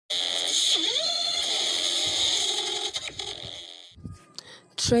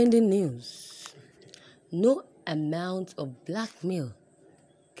Trending news. No amount of blackmail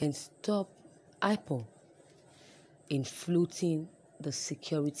can stop IPOB in floating the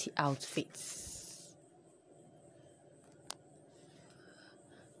security outfits.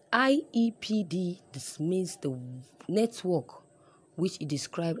 IEPD dismissed the network, which it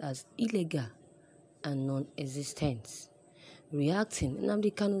described as illegal and non-existent. Reacting,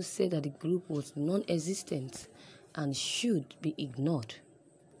 Nnamdi Kanu said that the group was non-existent and should be ignored.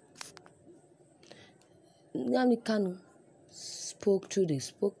 Nnamdi Kanu spoke through the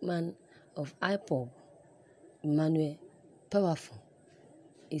spokesman of IPOB, Emmanuel Powerful.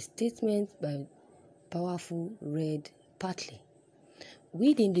 A statement by Powerful read partly: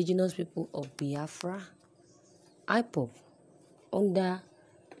 "We, the indigenous people of Biafra, IPOB, under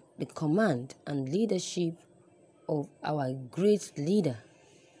the command and leadership of our great leader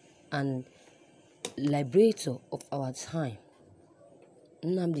and liberator of our time,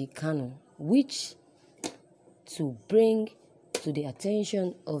 Nnamdi Kanu, wish to bring to the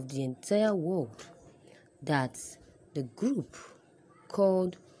attention of the entire world that the group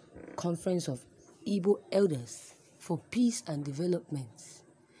called Conference of Igbo Elders for Peace and Development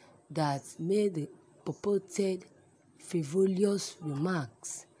that made the purported frivolous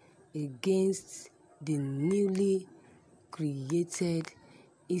remarks against the newly created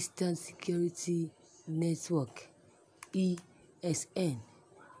Eastern Security Network, ESN,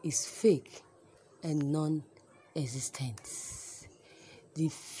 is fake and non-existent. The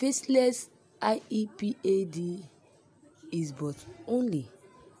faceless IEPAD is but only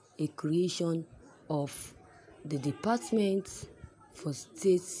a creation of the Department for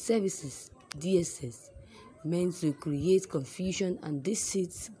State Services, DSS, meant to create confusion and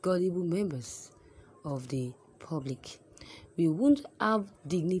deceive gullible members of the public. We won't have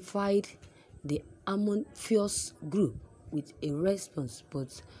dignified the amorphous group with a response,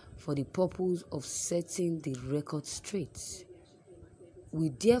 but for the purpose of setting the record straight. We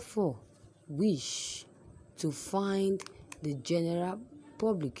therefore wish to find the general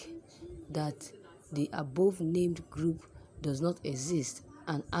public that the above-named group does not exist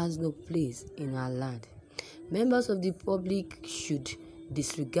and has no place in our land. Members of the public should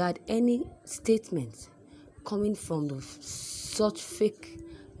disregard any statement coming from such fake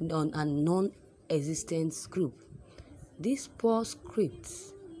and non-existent group. This poor script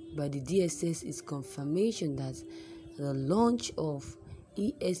by the DSS is confirmation that the launch of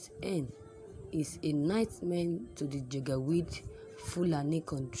ESN is a nightmare to the Jagawid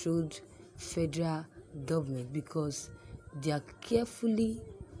Fulani-controlled federal government, because their carefully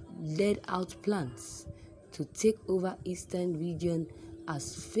laid out plans to take over Eastern region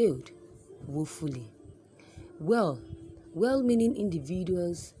has failed woefully. Well-meaning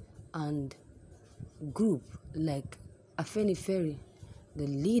individuals and group like Afenifere, the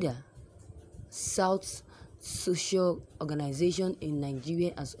leader, South social organization in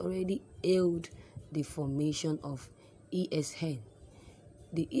Nigeria, has already hailed the formation of ESN.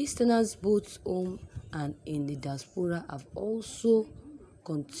 The Easterners, both home and in the diaspora, have also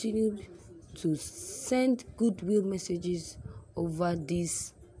continued to send goodwill messages over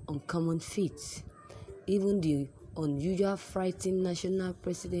this uncommon feat. Even the unusual frightened national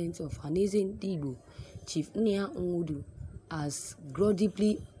president of Nnamdi, Chief Nnamdi, has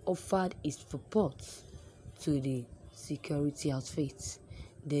grudgingly offered his support to the security outfits.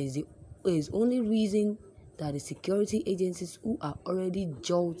 There is only reason that the security agencies, who are already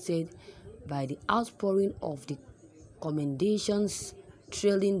jolted by the outpouring of the commendations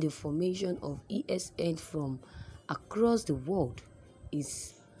trailing the formation of ESN from across the world,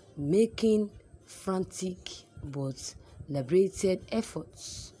 is making frantic but liberated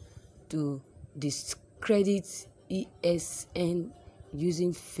efforts to discredit ESN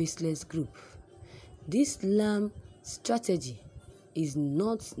using faceless group. This lame strategy is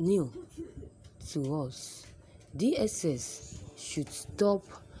not new to us. DSS should stop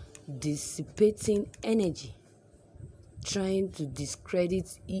dissipating energy trying to discredit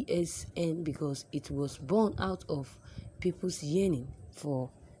ESN, because it was born out of people's yearning for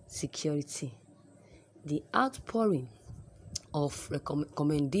security. The outpouring of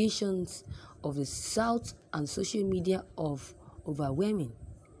recommendations of the South and social media of overwhelming.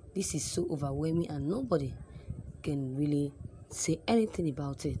 This is so overwhelming and nobody can really say anything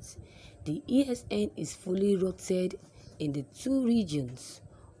about it. The ESN is fully rooted in the two regions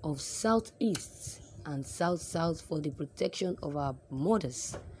of Southeast and South-South for the protection of our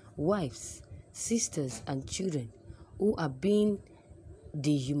mothers, wives, sisters, and children who are being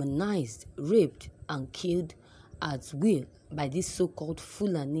dehumanized, raped, and killed at will by these so-called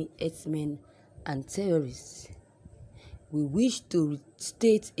Fulani herdsmen and terrorists. We wish to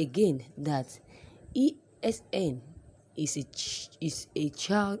state again that ESN is a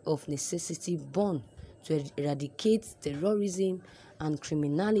child of necessity born to eradicate terrorism and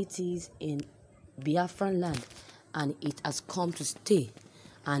criminalities in Biafran land, and it has come to stay,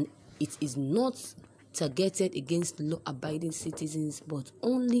 and it is not targeted against law-abiding citizens but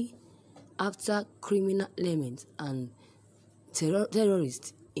only after criminal elements and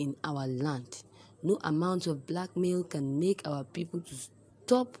terrorists in our land. No amount of blackmail can make our people to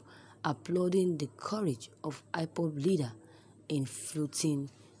stop applauding the courage of IPOB leader in floating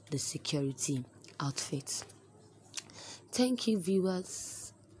the security outfit. Thank you,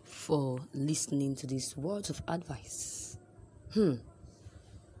 viewers, for listening to these words of advice.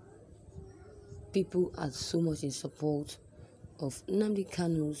 People are so much in support of Nnamdi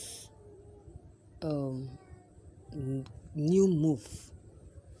Kanu's new move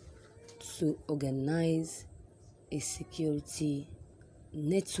to organize a security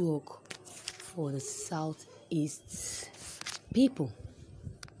network for the Southeast people.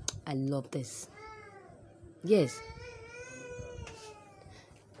 I love this. Yes,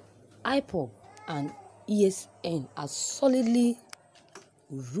 IPOB and ESN are solidly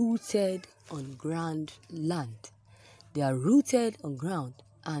rooted on ground land. They are rooted on ground,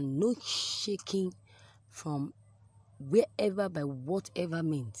 and no shaking from wherever by whatever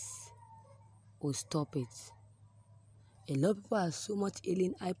means will stop it. A lot of people are so much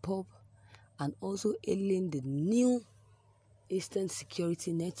hailing IPOB and also hailing the new Eastern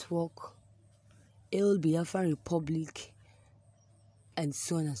Security Network, hail Biafran Republic, and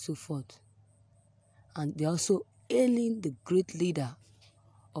so on and so forth. And they're also hailing the great leader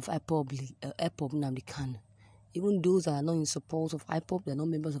of IPOB, Nnamdi Kanu. Even those that are not in support of IPOB, they're not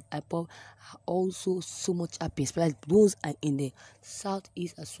members of IPOB, are also so much happy. Especially those are in the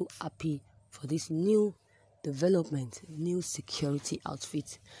Southeast are so happy for this new development, new security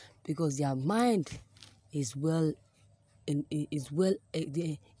outfit, because their mind is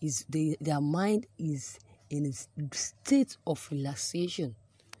their mind is in a state of relaxation.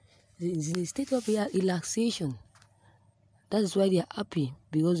 It's in a state of relaxation. That is why they are happy,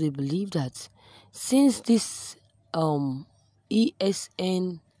 because they believe that since this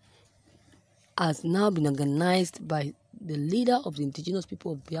ESN has now been organized by the leader of the indigenous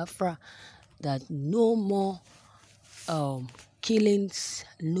people of Biafra, that no more killings,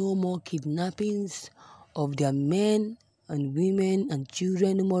 no more kidnappings of their men and women and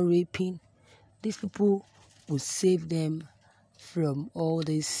children, no more raping. These people will save them from all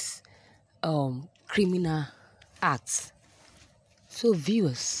these criminal acts. So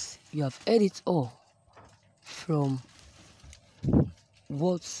viewers, you have heard it all from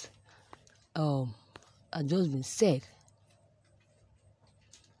what had just been said,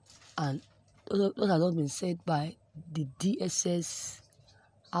 and what had not been said by the DSS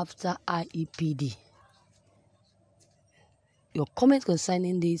after IEPD. Your comment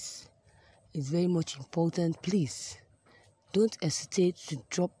concerning this is very much important. Please don't hesitate to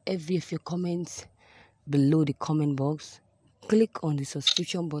drop every of your comments below the comment box. Click on the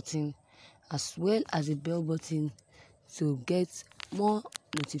subscription button as well as the bell button to get more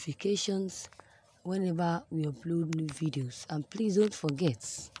notifications whenever we upload new videos. And please don't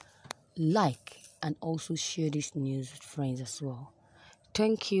forget, like and also share this news with friends as well.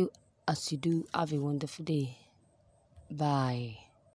 Thank you as you do. Have a wonderful day. Bye.